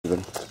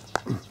everybody.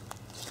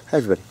 Hi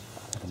everybody.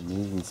 I have an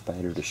amazing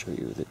spider to show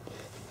you that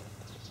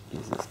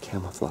uses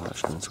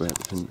camouflage on its web.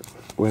 It's a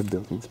web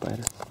building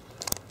spider.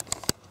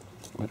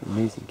 What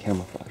amazing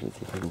camouflage. Let's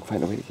see if I can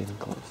find a way to get in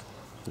close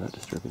without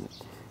disturbing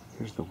it.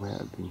 Here's the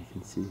web, and you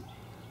can see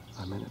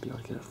I might not be able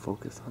to get a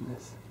focus on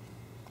this.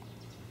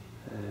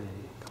 Hey,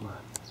 come on.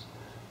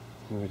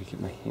 Any way to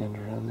get my hand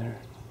around there?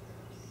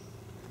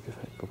 If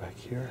I go back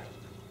here,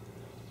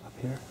 up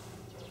here,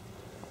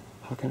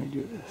 how can I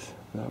do this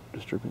without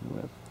disturbing the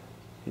web?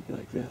 Maybe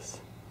like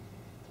this.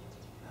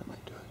 That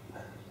might do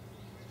it.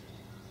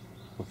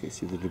 Okay,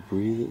 see the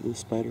debris that the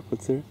spider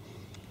puts there?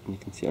 And you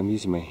can see I'm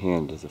using my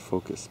hand as a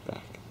focus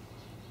back.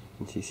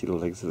 And so you see the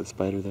legs of the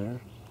spider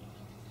there?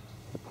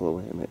 If I pull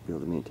away, I might be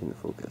able to maintain the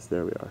focus.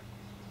 There we are.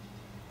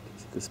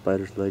 See the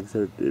spider's legs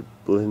there? It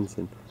blends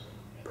in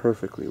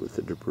perfectly with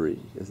the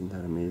debris. Isn't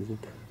that amazing?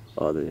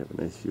 Oh, there you have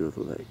a nice view of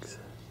the legs.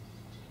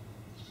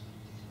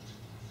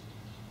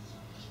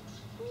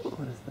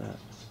 What is that?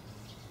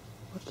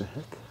 What the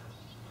heck?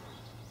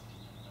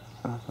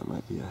 I thought it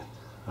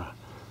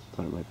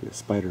might be a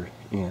spider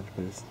ant,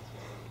 but it's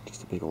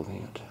just a big old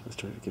ant. Let's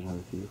try to get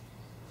another view.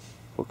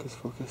 Focus,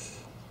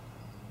 focus.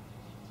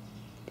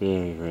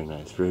 Very, very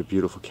nice. Very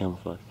beautiful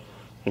camouflage.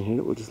 And here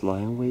it will just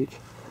lie in wait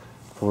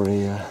for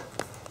a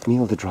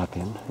meal to drop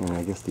in, and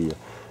I guess the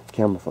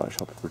camouflage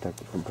helps protect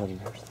it from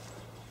predators.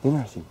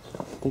 Interesting.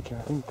 Take care.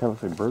 I think kind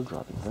of looks like bird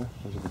dropping, huh?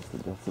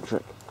 That's the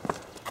trick.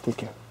 Take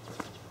care.